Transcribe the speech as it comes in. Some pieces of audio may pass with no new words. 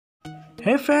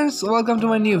Hey friends, welcome to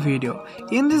my new video.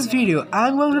 In this video, I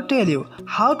am going to tell you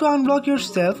how to unblock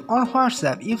yourself on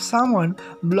WhatsApp if someone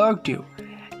blocked you.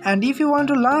 And if you want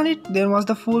to learn it, then watch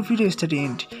the full video till the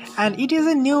end. And it is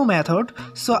a new method,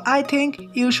 so I think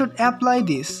you should apply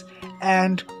this.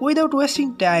 And without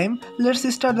wasting time,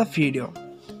 let's start the video.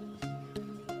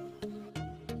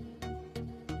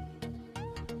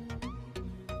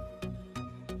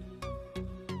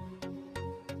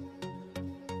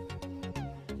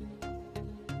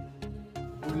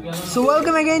 So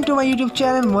welcome again to my YouTube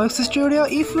channel Moix Studio.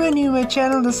 If you are new to my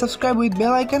channel, then subscribe with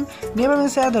bell icon. Never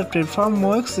miss another update from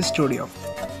Moix Studio.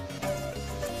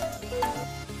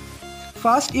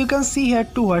 First, you can see here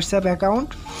two WhatsApp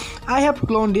account. I have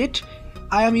cloned it.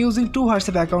 I am using two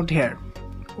WhatsApp account here,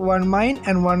 one mine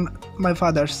and one my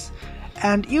father's.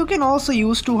 And you can also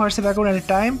use two WhatsApp account at a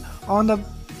time. On the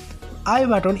I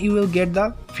button, you will get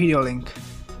the video link.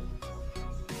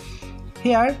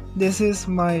 Here, this is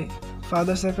my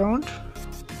father's account.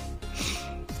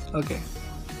 Okay,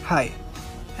 hi,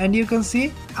 and you can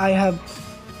see I have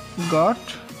got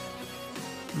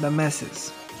the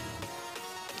message.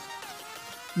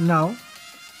 Now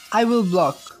I will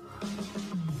block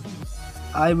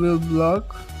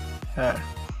her.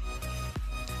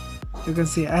 You can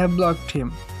see I have blocked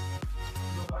him.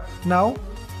 Now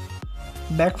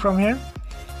back from here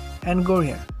and go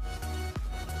here.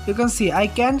 You can see I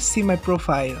can't see my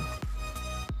profile.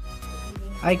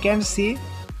 I can see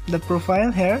the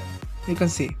profile here. You can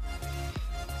see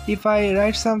if I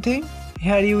write something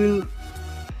here, you will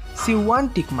see one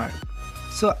tick mark.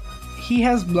 So he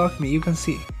has blocked me. You can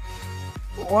see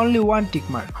only one tick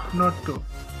mark, not two.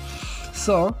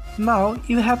 So now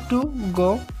you have to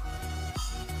go.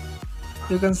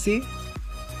 You can see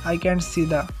I can't see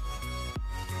the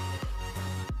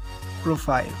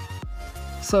profile.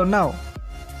 So now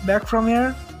back from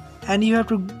here and you have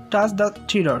to touch the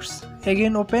three dots.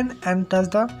 Again open and touch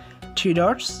the three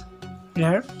dots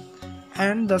here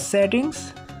and the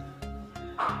settings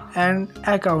and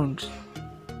account,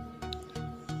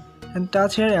 and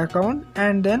touch here account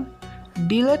and then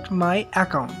delete my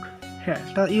account. Here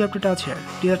you have to touch here,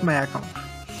 delete my account,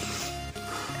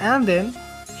 and then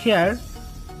here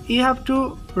you have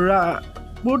to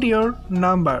put your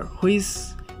number which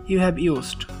you have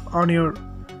used on your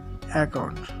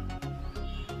account.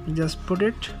 Just put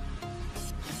it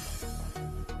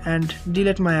and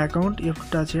delete my account. You have to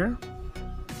touch here,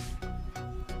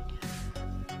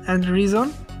 and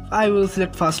reason I will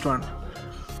select first one.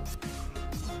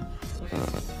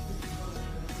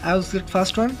 I will select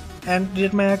first one and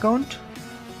delete my account.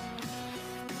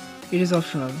 It is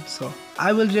optional, so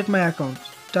I will delete my account.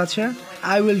 Touch here,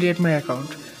 I will delete my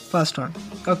account, first one.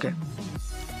 Okay,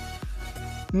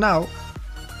 now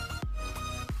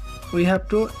we have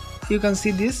to, you can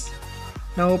see this.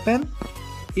 Now open,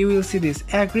 you will see this,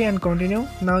 agree and continue.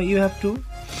 Now you have to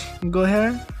go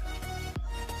here.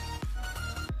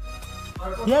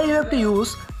 Here you have to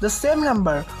use the same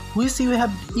number which you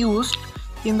have used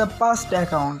in the past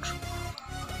account.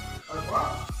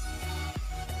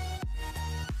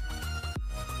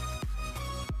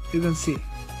 You can see.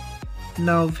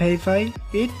 Now verify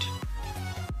it.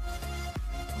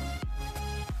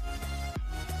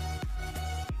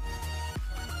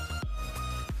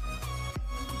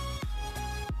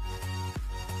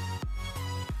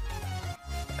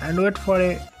 And wait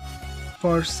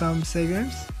for some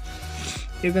seconds.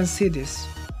 You can see this.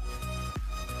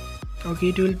 Okay,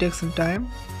 it will take some time.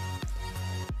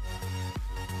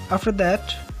 After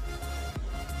that,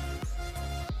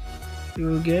 you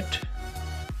will get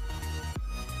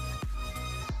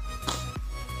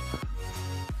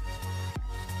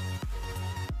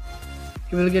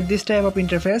this type of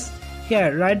interface.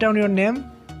 Here, write down your name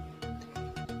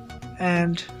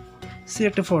and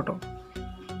select a photo.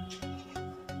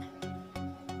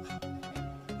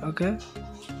 Okay,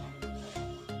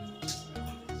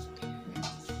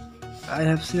 I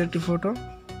have selected photo.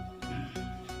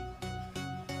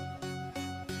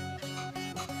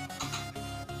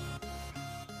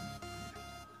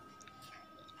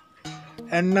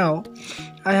 And now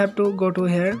I have to go to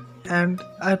here and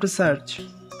I have to search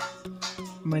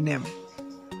my name.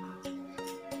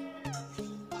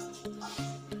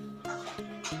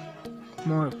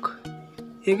 Moik.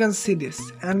 You can see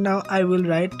this, and now I will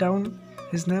write down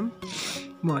his name,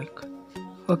 Moik.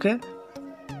 Okay,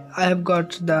 I have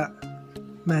got the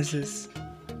message.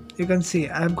 You can see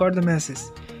I have got the message.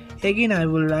 Again I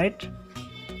will write.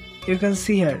 You can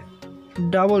see here,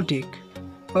 double tick.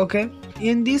 Okay,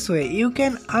 in this way you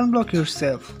can unblock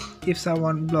yourself if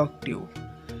someone blocked you.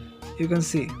 You can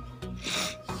see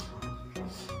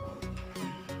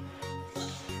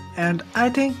and I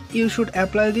think you should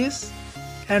apply this,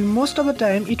 and most of the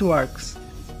time it works.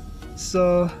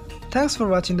 So thanks for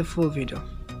watching the full video.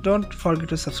 Don't forget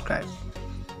to subscribe.